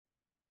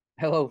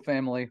Hello,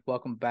 family.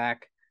 Welcome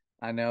back.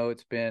 I know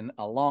it's been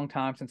a long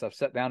time since I've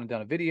sat down and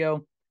done a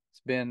video.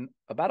 It's been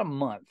about a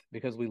month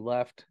because we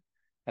left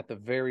at the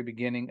very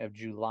beginning of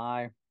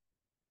July.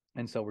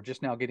 And so we're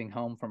just now getting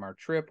home from our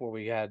trip where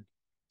we had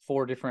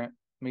four different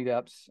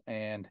meetups.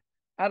 And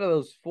out of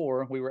those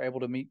four, we were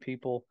able to meet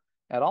people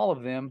at all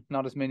of them,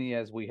 not as many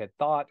as we had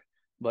thought,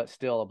 but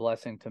still a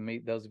blessing to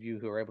meet those of you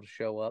who were able to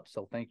show up.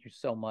 So thank you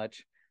so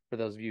much for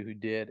those of you who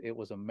did. It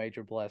was a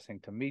major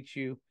blessing to meet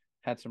you.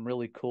 Had some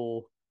really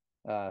cool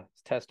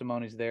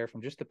testimonies there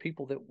from just the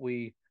people that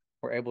we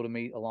were able to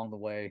meet along the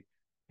way.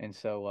 And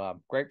so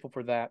grateful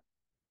for that.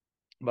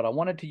 But I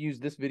wanted to use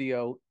this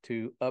video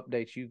to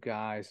update you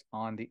guys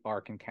on the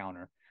Ark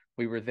encounter.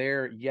 We were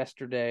there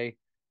yesterday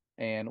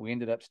and we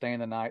ended up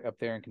staying the night up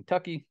there in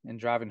Kentucky and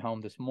driving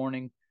home this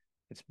morning.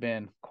 It's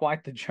been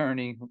quite the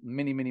journey,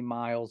 many, many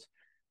miles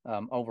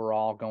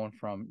overall, going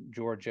from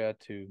Georgia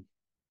to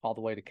all the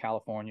way to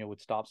California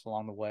with stops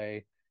along the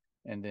way.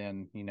 And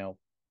then,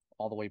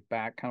 all the way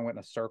back, kind of went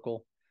in a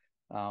circle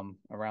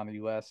around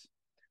the US.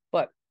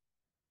 But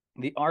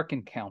the Ark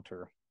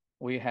encounter,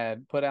 we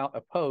had put out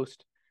a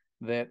post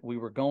that we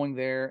were going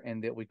there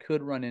and that we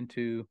could run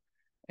into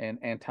an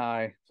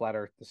anti-flat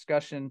earth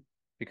discussion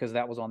because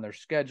that was on their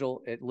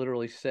schedule. It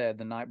literally said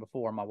the night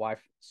before, my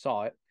wife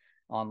saw it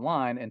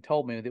online and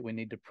told me that we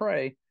need to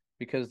pray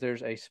because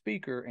there's a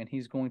speaker and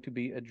he's going to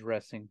be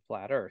addressing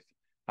flat earth.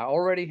 I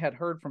already had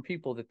heard from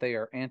people that they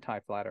are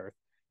anti-flat earth,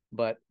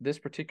 but this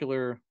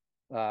particular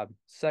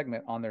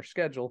segment on their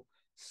schedule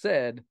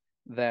said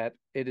that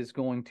it is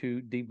going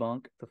to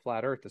debunk the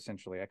flat earth,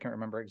 essentially. I can't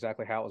remember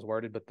exactly how it was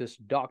worded, but this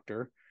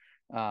doctor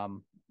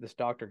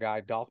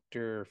guy,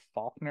 Dr.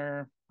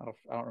 Faulkner, I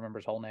don't remember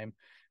his whole name,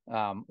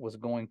 was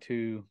going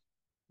to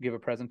give a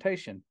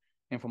presentation.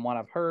 And from what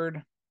I've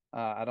heard,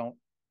 I don't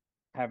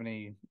have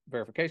any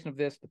verification of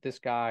this, but this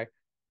guy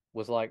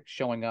was like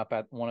showing up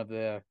at one of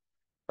the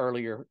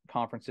earlier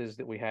conferences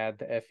that we had,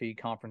 the FE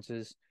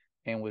conferences,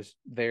 and was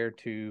there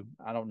to,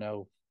 I don't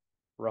know,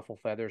 ruffle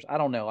feathers. I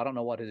don't know. I don't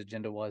know what his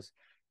agenda was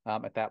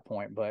at that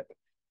point, but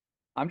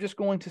I'm just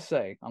going to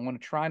say, I'm going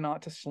to try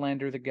not to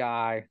slander the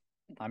guy.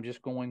 I'm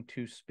just going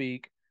to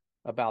speak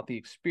about the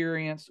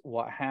experience,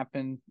 what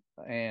happened,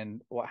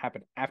 and what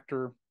happened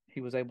after he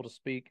was able to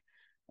speak.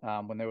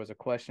 When there was a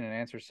question and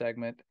answer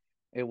segment,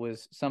 it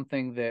was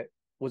something that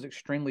was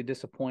extremely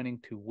disappointing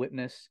to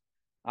witness.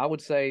 I would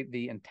say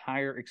the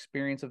entire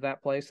experience of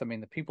that place, I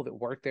mean, the people that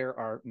work there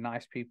are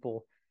nice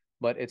people,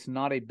 but it's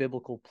not a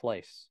biblical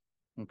place.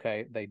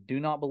 Okay. They do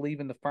not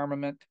believe in the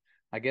firmament.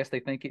 I guess they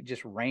think it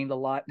just rained a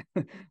lot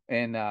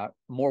and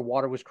more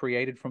water was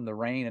created from the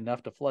rain,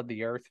 enough to flood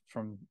the earth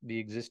from the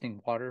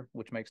existing water,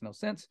 which makes no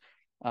sense.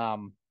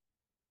 Um,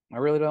 I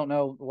really don't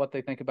know what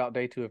they think about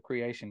day two of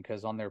creation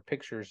because on their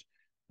pictures,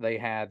 they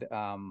had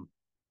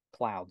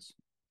clouds,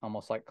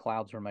 almost like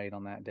clouds were made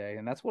on that day.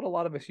 And that's what a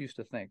lot of us used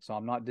to think. So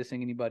I'm not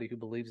dissing anybody who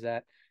believes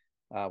that.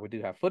 We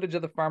do have footage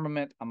of the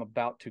firmament. I'm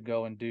about to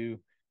go and do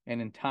an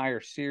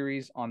entire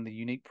series on the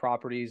unique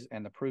properties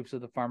and the proofs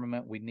of the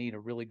firmament. We need a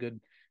really good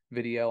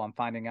video. I'm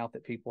finding out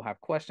that people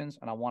have questions,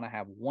 and I want to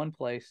have one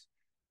place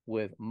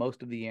with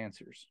most of the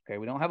answers. Okay,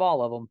 we don't have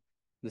all of them.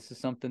 This is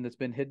something that's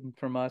been hidden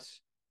from us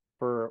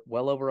for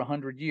well over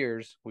 100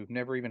 years. We've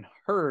never even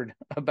heard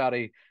about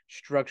a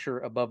structure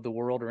above the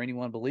world or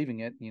anyone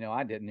believing it.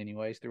 I didn't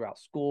anyways, throughout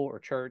school or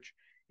church,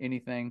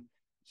 anything.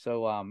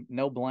 So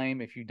no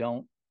blame if you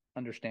don't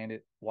understand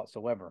it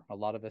whatsoever. A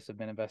lot of us have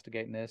been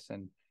investigating this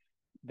and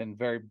been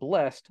very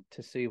blessed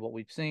to see what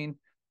we've seen.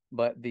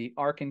 But the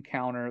Ark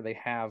encounter, they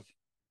have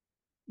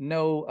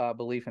no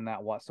belief in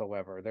that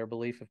whatsoever. Their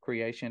belief of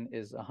creation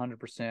is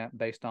 100%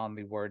 based on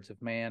the words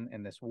of man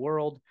in this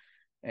world.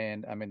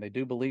 And I mean, they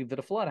do believe that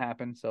a flood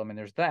happened. So, I mean,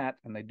 there's that.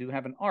 And they do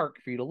have an ark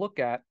for you to look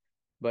at.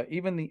 But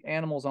even the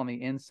animals on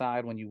the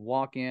inside, when you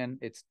walk in,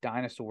 it's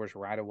dinosaurs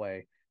right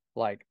away.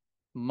 Like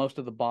most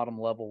of the bottom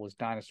level was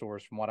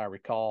dinosaurs, from what I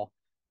recall.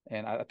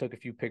 And I took a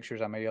few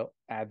pictures. I may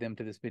add them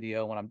to this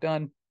video when I'm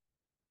done.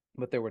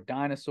 But there were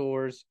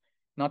dinosaurs.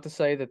 Not to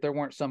say that there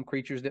weren't some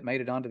creatures that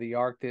made it onto the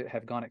ark that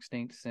have gone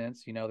extinct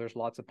since. There's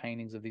lots of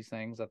paintings of these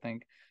things. I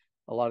think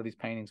a lot of these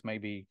paintings may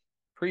be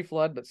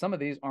pre-flood, but some of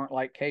these aren't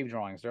like cave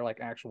drawings. They're like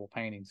actual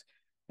paintings.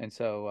 And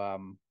so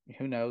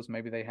who knows?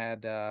 Maybe they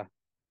had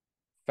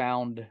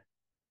found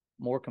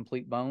more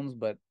complete bones,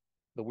 but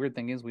the weird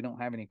thing is we don't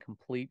have any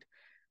complete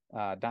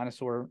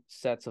dinosaur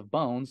sets of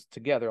bones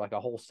together, like a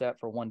whole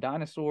set for one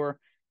dinosaur.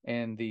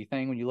 And the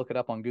thing, when you look it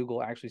up on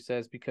Google, actually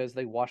says because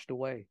they washed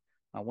away.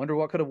 I wonder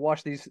what could have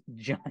washed these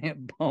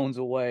giant bones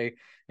away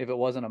if it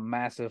wasn't a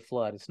massive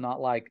flood. It's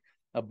not like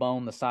a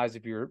bone the size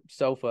of your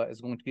sofa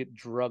is going to get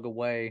drug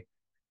away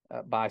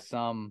by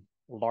some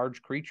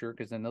large creature,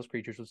 because then those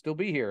creatures would still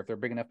be here if they're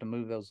big enough to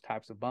move those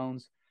types of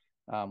bones.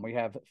 We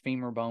have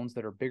femur bones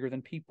that are bigger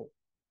than people.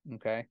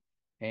 Okay.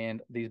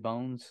 And these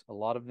bones, a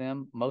lot of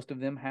them, most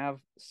of them have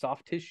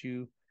soft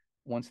tissue.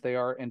 Once they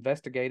are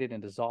investigated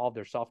and dissolved,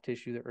 there's soft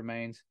tissue that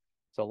remains.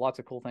 So lots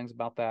of cool things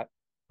about that.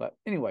 But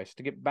anyways,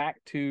 to get back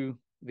to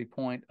the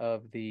point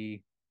of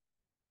the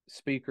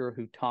speaker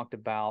who talked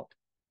about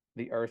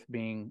the earth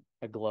being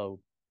a globe.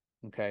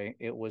 Okay.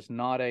 It was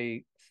not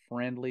a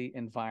friendly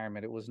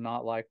environment. It was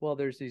not like, well,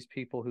 there's these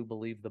people who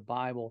believe the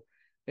Bible.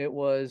 It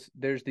was,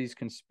 there's these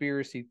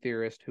conspiracy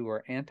theorists who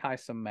are anti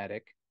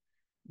Semitic,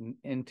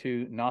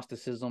 into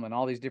Gnosticism and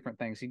all these different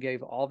things. He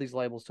gave all these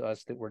labels to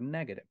us that were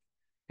negative.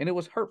 And it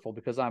was hurtful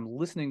because I'm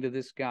listening to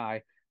this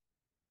guy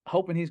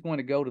hoping he's going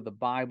to go to the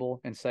Bible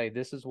and say,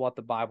 this is what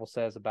the Bible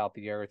says about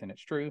the earth, and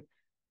it's true.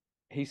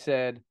 He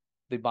said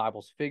the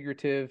Bible's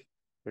figurative,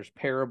 there's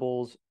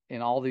parables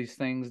and all these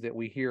things that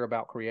we hear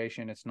about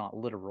creation. It's not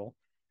literal.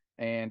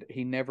 And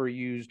he never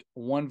used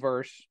one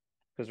verse,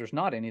 because there's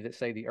not any that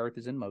say the earth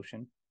is in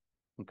motion.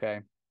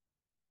 Okay.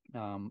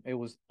 It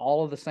was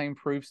all of the same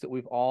proofs that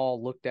we've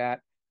all looked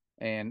at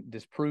and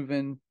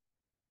disproven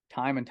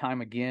time and time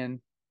again.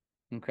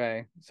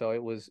 Okay. So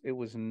it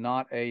was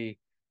not a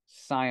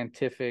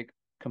scientific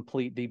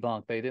complete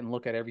debunk. They didn't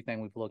look at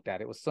everything we've looked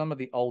at. It was some of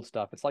the old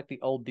stuff. It's like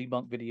the old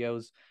debunk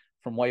videos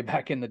from way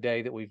back in the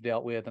day that we've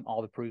dealt with and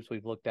all the proofs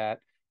we've looked at.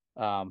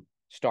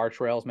 Star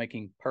trails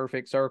making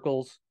perfect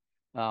circles.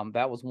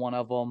 That was one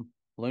of them.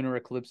 Lunar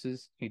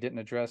eclipses. He didn't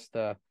address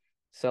the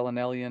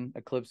Selenelian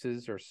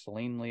eclipses or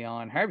Selene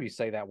Leon, however you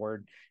say that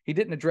word. He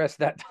didn't address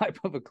that type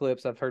of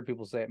eclipse. I've heard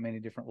people say it many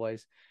different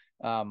ways.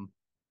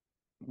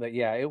 But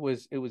yeah, it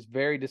was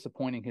very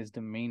disappointing, his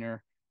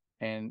demeanor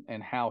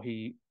and how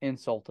he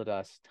insulted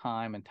us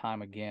time and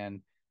time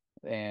again,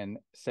 and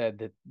said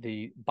that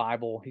the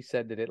Bible, he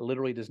said that it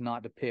literally does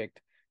not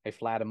depict a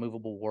flat,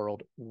 immovable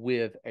world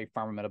with a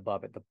firmament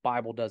above it. The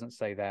Bible doesn't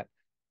say that.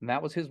 And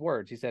that was his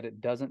words. He said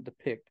it doesn't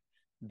depict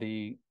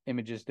the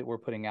images that we're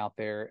putting out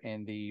there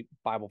and the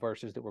Bible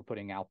verses that we're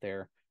putting out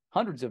there.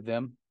 Hundreds of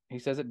them. He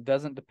says it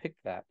doesn't depict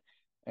that.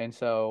 And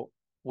so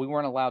we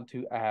weren't allowed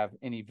to have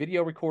any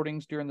video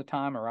recordings during the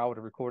time, or I would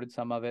have recorded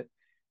some of it.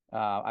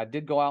 I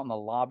did go out in the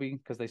lobby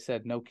because they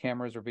said no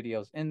cameras or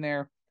videos in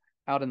there.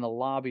 Out in the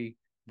lobby,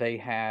 they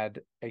had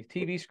a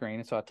TV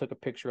screen. And so I took a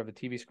picture of the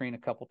TV screen a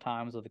couple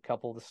times with a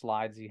couple of the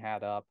slides he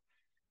had up,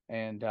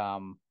 and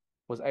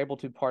was able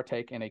to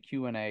partake in a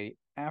Q&A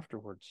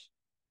afterwards.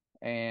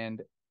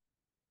 And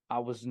I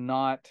was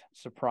not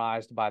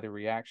surprised by the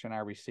reaction I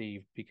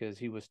received, because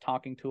he was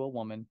talking to a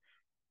woman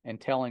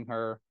and telling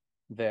her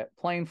that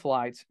plane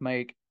flights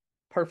make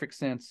perfect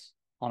sense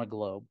on a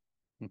globe.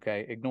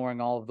 Okay,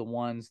 ignoring all of the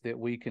ones that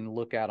we can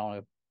look at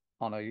on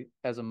a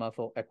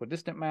azimuthal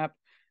equidistant map,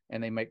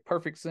 and they make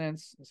perfect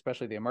sense,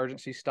 especially the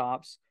emergency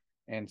stops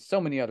and so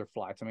many other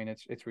flights. I mean,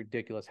 it's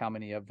ridiculous how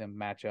many of them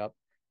match up,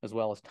 as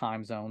well as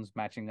time zones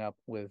matching up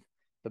with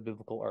the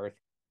biblical Earth.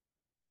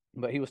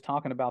 But he was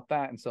talking about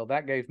that, and so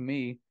that gave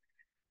me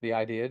the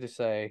idea to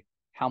say,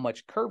 how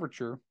much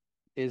curvature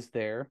is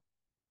there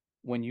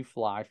when you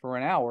fly for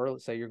an hour?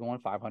 Let's say you're going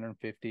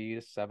 550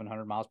 to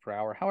 700 miles per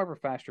hour, however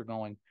fast you're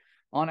going.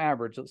 On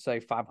average, let's say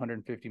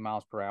 550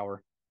 miles per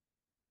hour.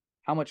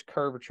 How much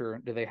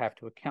curvature do they have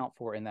to account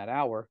for in that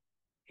hour?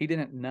 He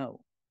didn't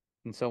know.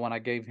 And so when I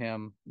gave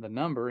him the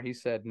number, he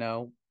said,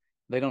 no,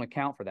 they don't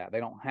account for that.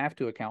 They don't have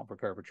to account for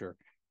curvature.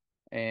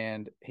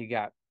 And he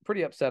got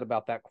pretty upset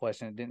about that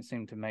question. It didn't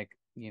seem to make,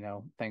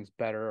 things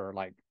better, or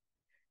like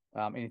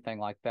anything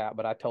like that.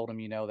 But I told him,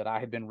 that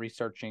I had been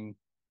researching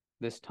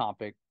this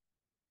topic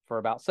for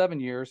about 7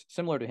 years,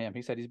 similar to him.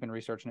 He said he's been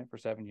researching it for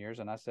 7 years.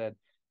 And I said,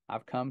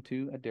 I've come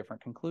to a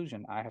different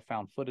conclusion. I have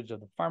found footage of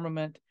the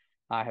firmament.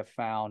 I have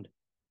found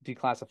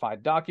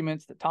declassified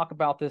documents that talk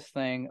about this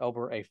thing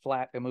over a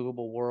flat,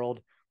 immovable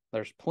world.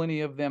 There's plenty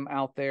of them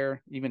out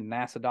there. Even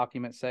NASA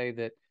documents say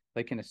that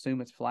they can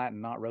assume it's flat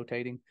and not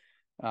rotating.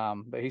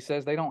 But he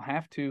says they don't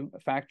have to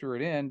factor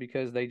it in,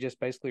 because they just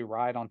basically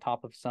ride on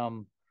top of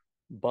some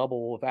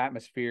bubble of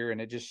atmosphere, and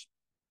it just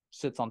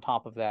sits on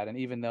top of that. And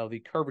even though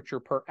the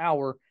curvature per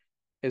hour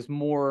is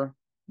more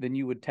than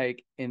you would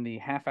take in the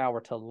half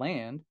hour to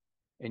land,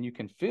 and you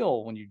can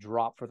feel when you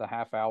drop for the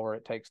half hour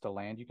it takes to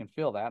land, you can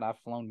feel that. I've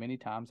flown many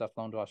times. I've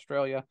flown to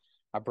Australia.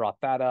 I brought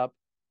that up,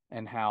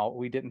 and how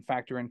we didn't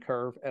factor in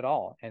curve at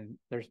all. And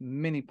there's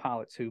many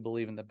pilots who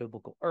believe in the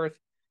biblical Earth,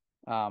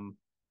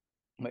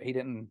 but he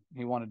didn't.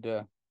 He wanted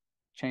to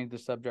change the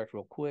subject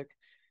real quick,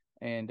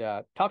 and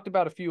talked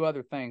about a few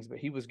other things. But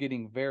he was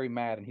getting very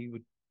mad, and he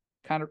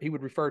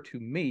would refer to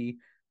me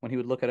when he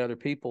would look at other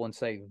people and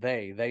say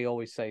they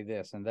always say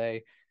this, and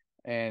they,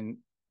 and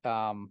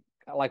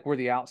like we're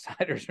the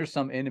outsiders or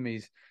some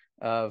enemies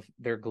of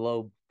their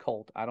globe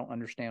cult. I don't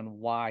understand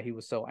why he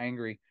was so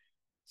angry.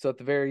 So at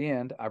the very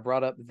end, I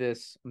brought up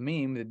this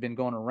meme that had been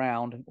going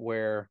around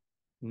where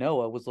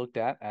Noah was looked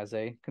at as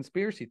a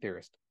conspiracy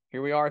theorist.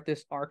 Here we are at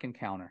this Ark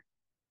encounter,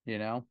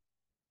 and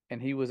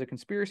he was a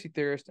conspiracy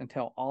theorist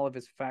until all of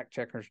his fact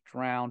checkers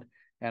drowned.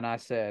 And I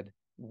said,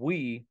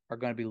 we are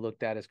going to be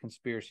looked at as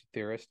conspiracy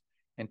theorists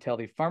until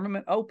the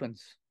firmament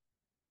opens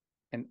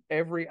and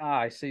every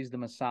eye sees the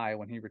Messiah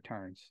when he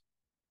returns.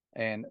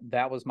 And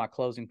that was my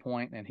closing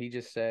point. And he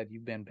just said,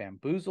 you've been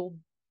bamboozled.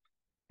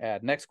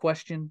 Next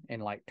question,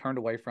 and like turned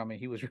away from me.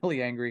 He was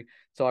really angry.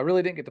 So I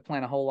really didn't get to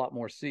plant a whole lot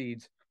more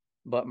seeds.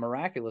 But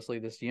miraculously,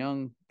 this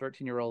young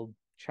 13-year-old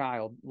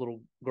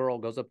little girl,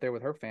 goes up there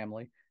with her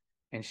family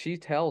And she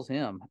tells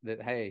him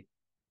that, hey,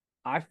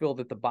 I feel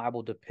that the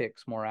Bible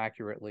depicts more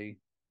accurately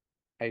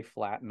a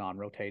flat,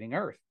 non-rotating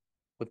Earth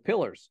with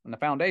pillars and the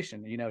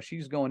foundation.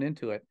 She's going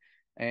into it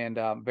and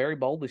very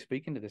boldly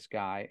speaking to this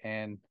guy,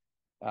 and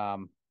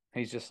um,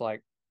 he's just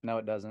like, no,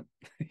 it doesn't.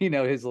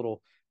 His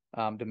little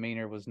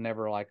demeanor was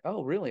never like,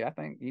 oh, really? I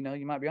think you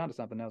might be onto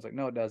something. I was like,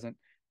 no, it doesn't.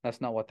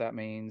 That's not what that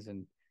means,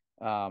 and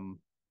um,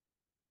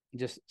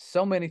 just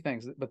so many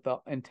things. But the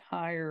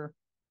entire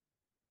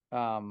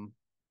um,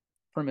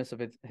 premise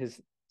of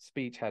his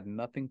speech had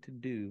nothing to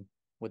do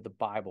with the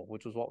Bible,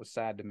 which was what was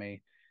sad to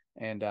me.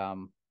 And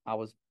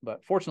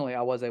but fortunately,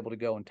 I was able to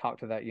go and talk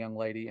to that young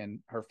lady and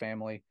her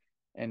family,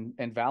 and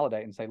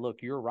validate and say,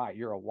 look, you're right.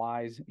 You're a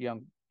wise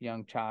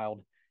young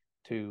child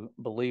to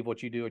believe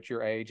what you do at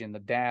your age. And the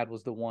dad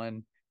was the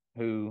one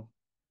who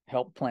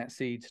helped plant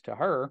seeds to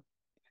her.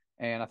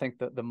 And I think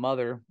that the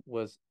mother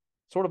was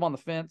sort of on the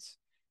fence,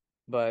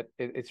 but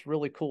it's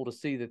really cool to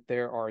see that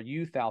there are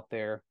youth out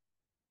there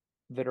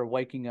that are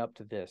waking up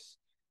to this.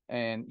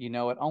 And,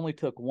 it only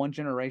took one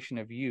generation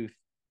of youth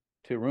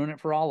to ruin it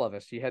for all of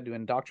us. You had to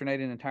indoctrinate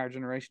an entire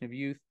generation of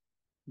youth.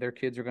 Their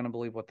kids are going to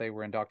believe what they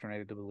were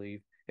indoctrinated to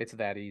believe. It's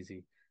that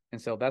easy.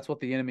 And so that's what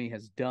the enemy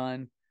has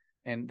done.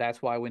 And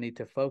that's why we need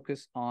to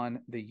focus on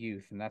the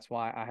youth. And that's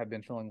why I have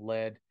been feeling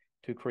led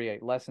to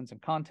create lessons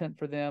and content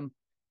for them.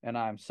 And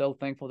I'm so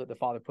thankful that the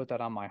Father put that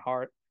on my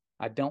heart.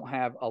 I don't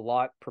have a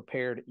lot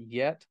prepared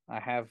yet. I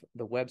have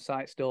the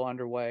website still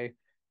underway,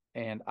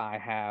 and I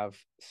have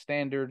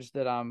standards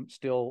that I'm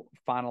still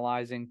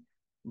finalizing.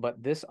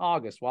 But this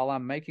August, while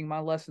I'm making my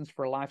lessons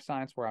for life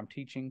science where I'm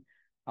teaching,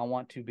 I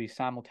want to be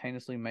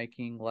simultaneously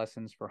making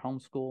lessons for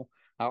homeschool.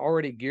 I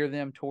already gear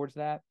them towards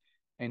that.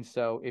 And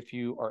so if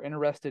you are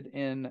interested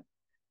in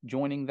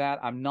joining that,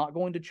 I'm not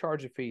going to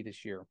charge a fee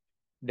this year.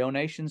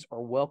 Donations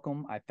are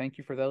welcome. I thank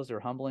you for those. They're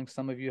humbling.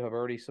 Some of you have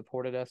already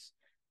supported us.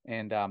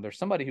 And there's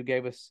somebody who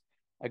gave us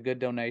a good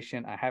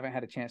donation. I haven't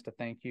had a chance to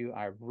thank you.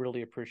 I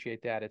really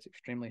appreciate that. It's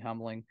extremely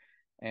humbling,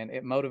 and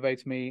it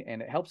motivates me,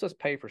 and it helps us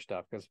pay for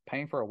stuff, because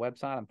paying for a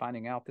website, I'm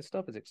finding out this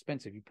stuff is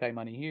expensive. You pay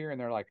money here,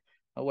 and they're like,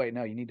 oh, wait,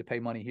 no, you need to pay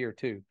money here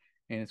too.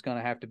 And it's going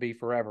to have to be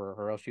forever,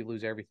 or else you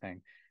lose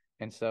everything.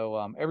 And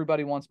so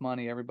everybody wants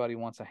money. Everybody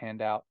wants a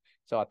handout.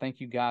 So I thank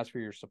you guys for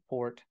your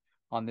support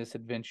on this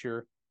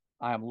adventure.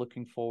 I am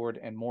looking forward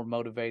and more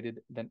motivated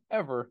than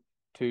ever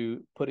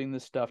to putting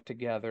this stuff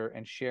together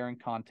and sharing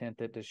content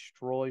that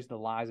destroys the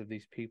lives of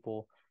these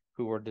people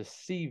who are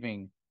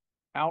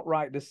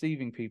outright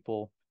deceiving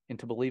people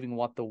into believing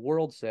what the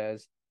world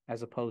says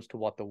as opposed to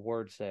what the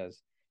word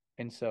says.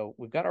 And so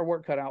we've got our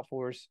work cut out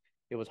for us.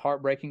 It was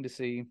heartbreaking to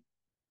see.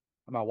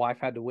 My wife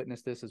had to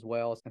witness this as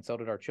well, and so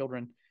did our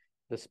children,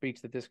 the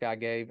speech that this guy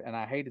gave. And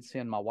I hated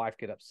seeing my wife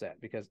get upset,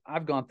 because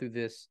I've gone through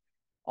this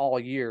all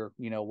year,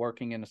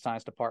 working in the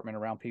science department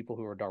around people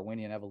who are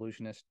Darwinian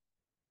evolutionists.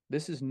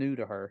 This is new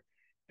to her.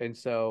 And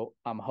so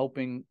I'm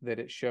hoping that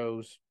it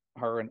shows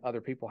her and other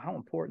people how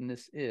important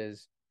this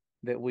is,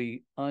 that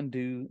we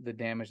undo the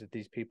damage that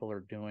these people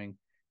are doing.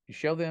 You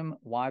show them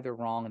why they're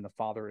wrong and the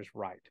Father is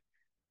right.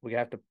 We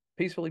have to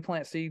peacefully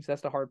plant seeds.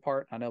 That's the hard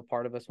part. I know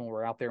part of us, when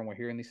we're out there and we're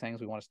hearing these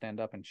things, we want to stand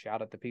up and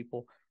shout at the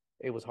people.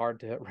 It was hard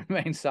to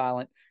remain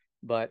silent,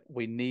 but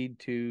we need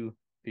to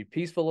be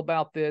peaceful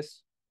about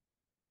this.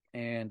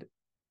 And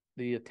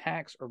the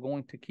attacks are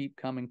going to keep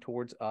coming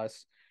towards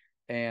us.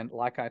 And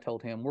like I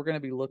told him, we're going to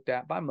be looked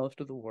at by most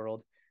of the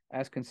world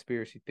as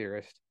conspiracy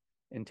theorists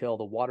until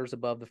the waters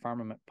above the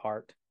firmament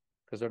part,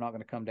 because they're not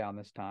going to come down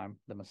this time.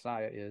 The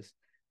Messiah is,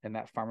 and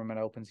that firmament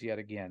opens yet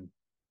again.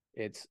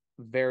 It's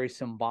very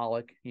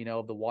symbolic,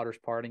 of the waters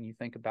parting. You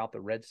think about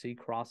the Red Sea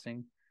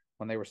crossing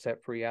when they were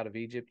set free out of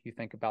Egypt. You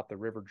think about the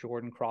River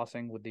Jordan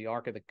crossing with the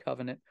Ark of the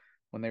Covenant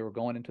when they were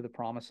going into the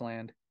Promised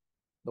Land.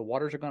 The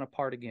waters are going to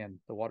part again,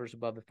 the waters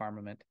above the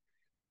firmament.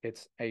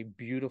 It's a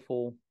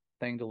beautiful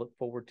thing to look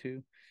forward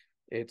to.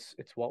 It's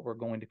what we're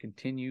going to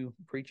continue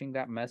preaching.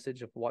 That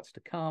message of what's to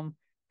come,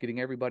 getting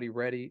everybody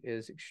ready,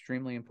 is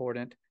extremely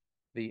important.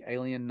 The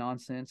alien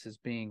nonsense is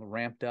being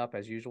ramped up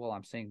as usual.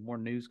 I'm seeing more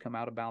news come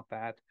out about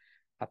that.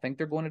 I think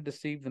they're going to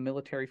deceive the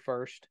military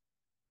first.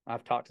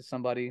 I've talked to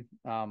somebody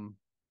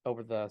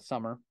over the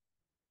summer.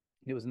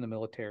 He was in the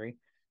military,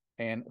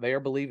 and they are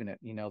believing it.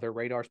 Their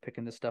radar's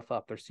picking this stuff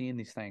up. They're seeing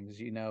these things,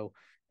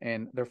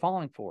 and they're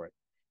falling for it.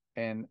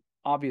 And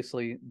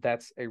obviously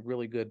that's a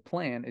really good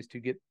plan, is to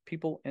get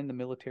people in the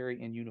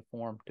military in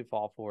uniform to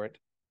fall for it,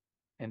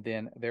 and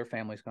then their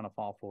family's going to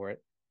fall for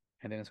it,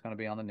 and then it's going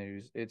to be on the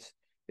news.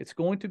 It's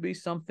going to be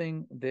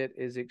something that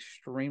is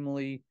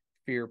extremely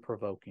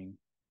fear-provoking.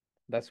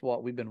 That's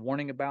what we've been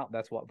warning about.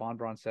 That's what von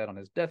Braun said on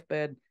his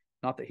deathbed.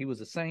 Not that he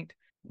was a saint,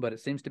 but it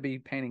seems to be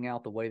panning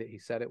out the way that he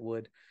said it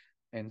would.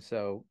 And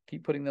so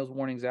keep putting those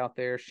warnings out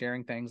there,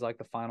 sharing things like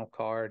the final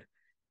card.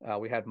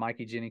 We had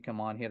Mikey Jenny come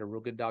on. He had a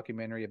real good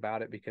documentary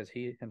about it, because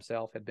he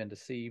himself had been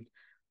deceived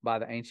by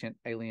the ancient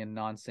alien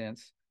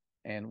nonsense.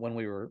 And when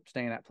we were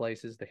staying at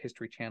places, the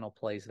History Channel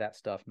plays that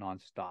stuff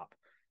nonstop.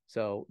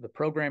 So the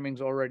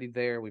programming's already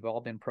there. We've all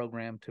been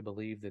programmed to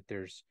believe that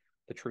there's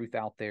the truth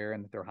out there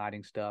and that they're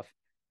hiding stuff.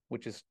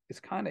 which is it's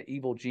kind of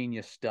evil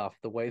genius stuff.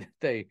 The way that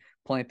they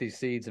plant these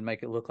seeds and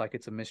make it look like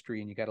it's a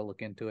mystery and you got to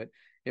look into it.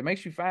 It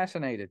makes you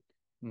fascinated.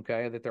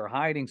 Okay, that they're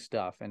hiding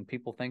stuff, and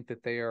people think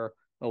that they are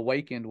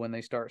awakened when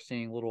they start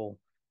seeing little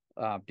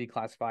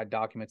declassified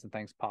documents and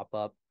things pop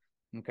up.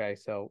 Okay,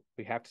 so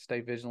we have to stay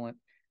vigilant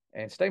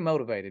and stay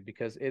motivated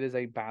because it is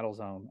a battle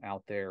zone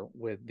out there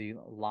with the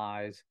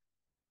lies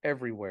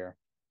everywhere.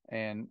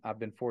 And I've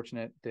been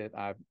fortunate that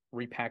I've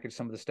repackaged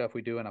some of the stuff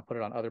we do and I put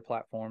it on other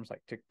platforms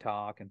like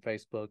TikTok and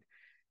Facebook.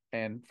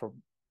 And for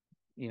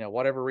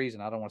whatever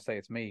reason, I don't want to say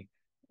it's me,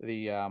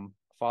 the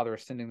Father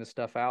is sending this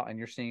stuff out, and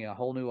you're seeing a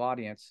whole new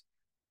audience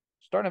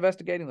start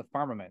investigating the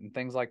firmament and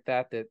things like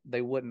that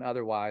they wouldn't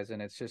otherwise.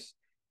 And it's just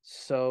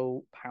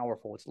so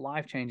powerful. It's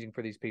life changing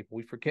for these people.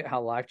 We forget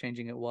how life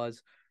changing it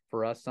was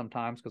for us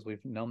sometimes because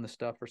we've known this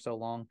stuff for so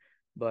long.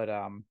 But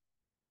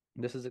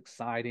this is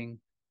exciting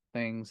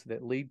things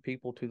that lead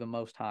people to the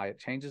Most High. It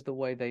changes the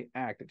way they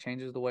act. It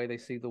changes the way they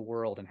see the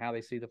world and how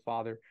they see the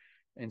Father.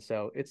 And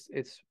so it's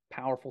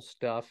powerful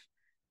stuff,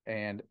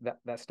 and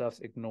that stuff's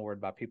ignored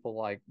by people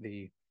like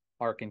the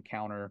Ark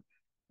Encounter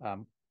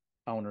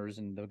owners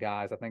and the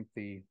guys. I think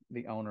the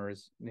owner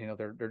is,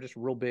 they're just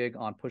real big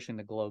on pushing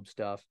the globe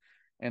stuff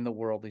and the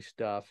worldly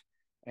stuff,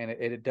 and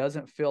it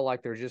doesn't feel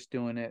like they're just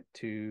doing it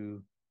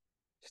to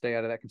stay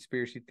out of that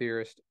conspiracy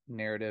theorist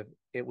narrative.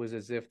 It was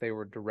as if they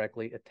were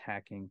directly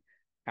attacking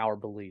our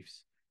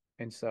beliefs.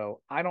 And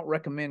so I don't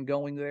recommend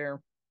going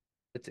there.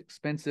 It's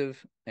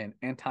expensive and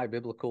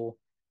anti-biblical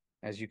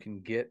as you can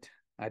get.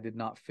 I did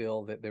not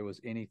feel that there was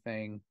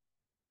anything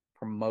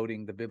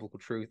promoting the biblical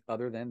truth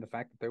other than the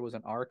fact that there was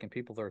an ark and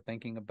people are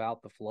thinking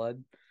about the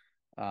flood.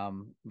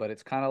 But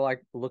it's kind of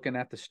like looking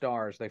at the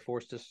stars. They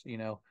forced us,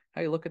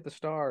 hey, look at the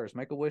stars,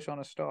 make a wish on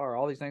a star,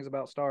 all these things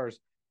about stars,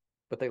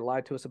 but they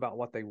lied to us about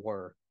what they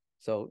were.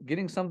 So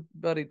getting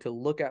somebody to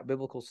look at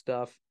biblical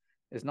stuff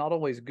is not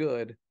always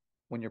good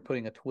when you're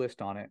putting a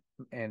twist on it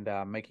and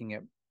making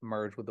it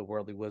merge with the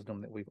worldly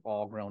wisdom that we've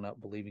all grown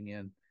up believing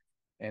in.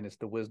 And it's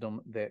the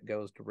wisdom that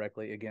goes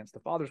directly against the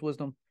Father's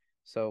wisdom.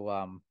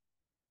 So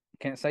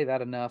can't say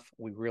that enough.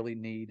 We really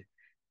need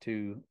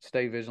to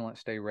stay vigilant,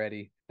 stay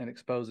ready, and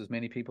expose as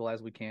many people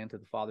as we can to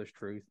the Father's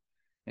truth.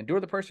 Endure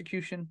the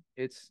persecution.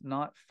 It's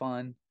not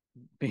fun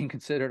being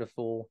considered a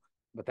fool,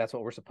 but that's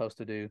what we're supposed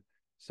to do.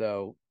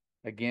 So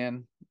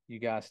again, you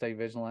guys stay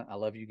vigilant. I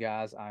love you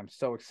guys. I'm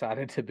so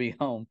excited to be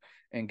home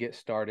and get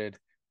started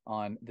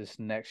on this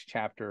next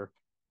chapter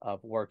of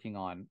working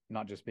on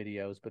not just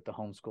videos, but the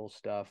homeschool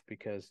stuff,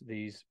 because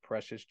these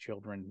precious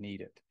children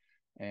need it.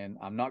 And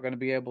I'm not going to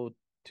be able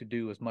to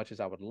do as much as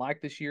I would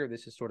like this year.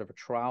 This is sort of a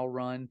trial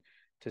run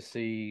to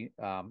see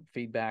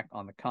feedback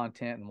on the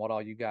content and what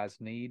all you guys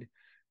need.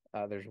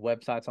 There's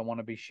websites I want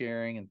to be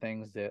sharing and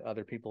things that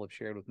other people have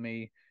shared with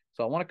me.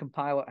 So I want to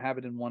compile it, have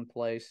it in one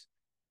place,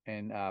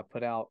 and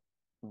put out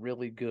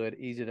really good,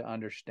 easy to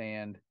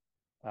understand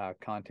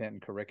content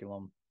and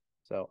curriculum.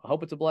 So I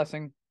hope it's a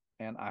blessing,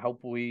 and I hope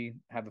we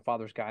have the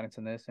Father's guidance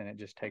in this and it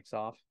just takes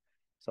off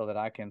so that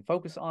I can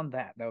focus on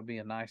that. That would be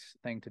a nice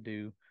thing to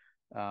do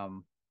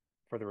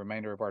for the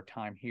remainder of our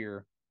time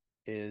here,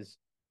 is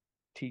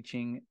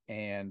teaching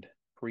and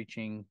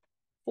preaching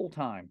full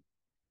time.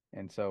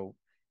 And so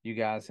you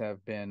guys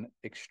have been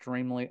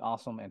extremely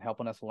awesome in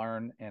helping us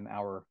learn in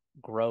our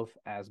growth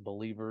as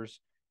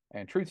believers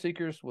and truth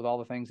seekers with all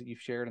the things that you've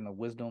shared and the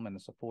wisdom and the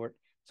support.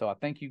 So I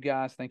thank you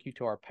guys. Thank you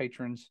to our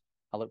patrons.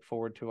 I look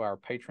forward to our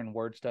patron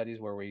word studies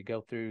where we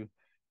go through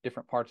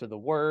different parts of the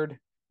word.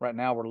 Right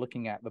now we're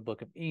looking at the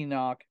book of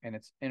Enoch, and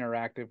it's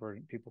interactive where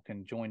people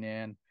can join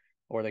in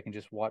or they can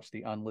just watch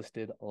the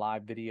unlisted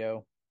live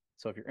video.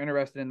 So if you're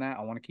interested in that,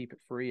 I want to keep it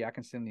free. I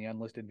can send the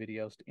unlisted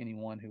videos to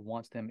anyone who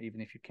wants them, even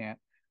if you can't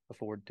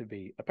afford to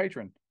be a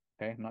patron.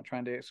 Okay, I'm not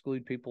trying to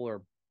exclude people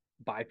or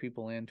buy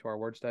people into our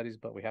word studies,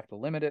 but we have to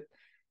limit it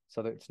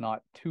so that it's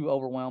not too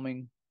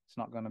overwhelming. It's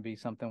not going to be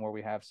something where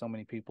we have so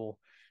many people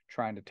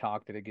trying to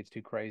talk that it gets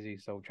too crazy.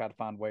 So we try to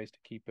find ways to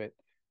keep it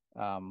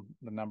the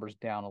numbers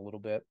down a little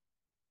bit.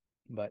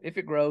 But if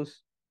it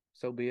grows,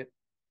 so be it.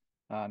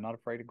 Not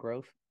afraid of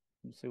growth.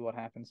 We'll see what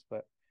happens.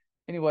 But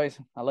anyways,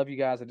 I love you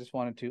guys. I just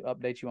wanted to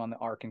update you on the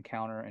Ark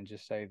Encounter and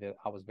just say that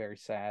I was very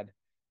sad,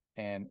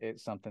 and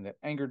it's something that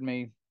angered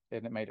me,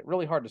 and it made it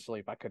really hard to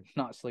sleep. I could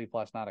not sleep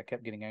last night. I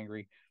kept getting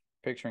angry,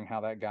 picturing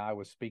how that guy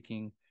was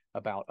speaking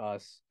about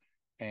us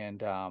and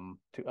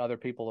to other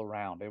people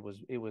around. It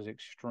was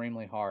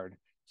extremely hard.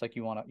 It's like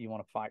you want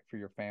to fight for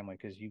your family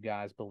because you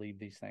guys believe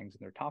these things,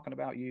 and they're talking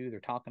about you. They're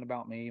talking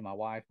about me, my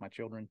wife, my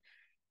children.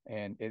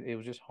 And it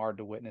was just hard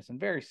to witness and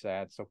very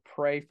sad. So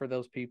pray for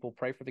those people.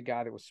 Pray for the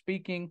guy that was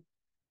speaking.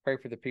 Pray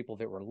for the people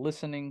that were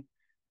listening,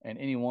 and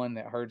anyone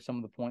that heard some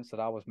of the points that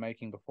I was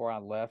making before I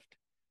left,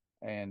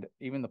 and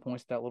even the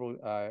points that little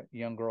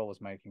young girl was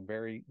making.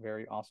 Very,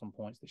 very awesome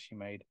points that she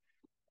made.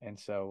 And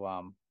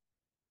so,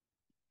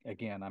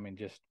 again, I mean,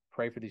 just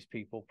pray for these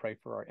people. Pray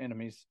for our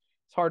enemies.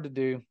 It's hard to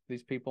do.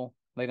 These people,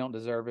 they don't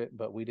deserve it,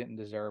 but we didn't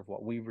deserve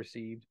what we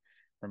received.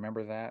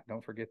 Remember that.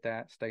 Don't forget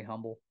that. Stay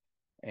humble.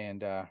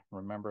 And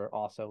remember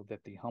also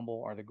that the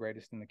humble are the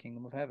greatest in the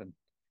kingdom of heaven.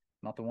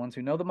 Not the ones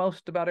who know the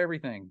most about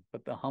everything,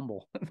 but the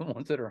humble. The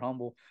ones that are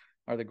humble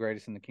are the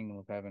greatest in the kingdom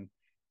of heaven.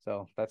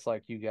 So that's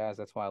like you guys.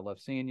 That's why I love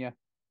seeing you.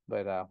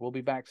 But we'll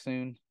be back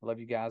soon. I love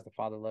you guys. The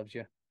Father loves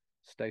you.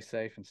 Stay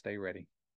safe and stay ready.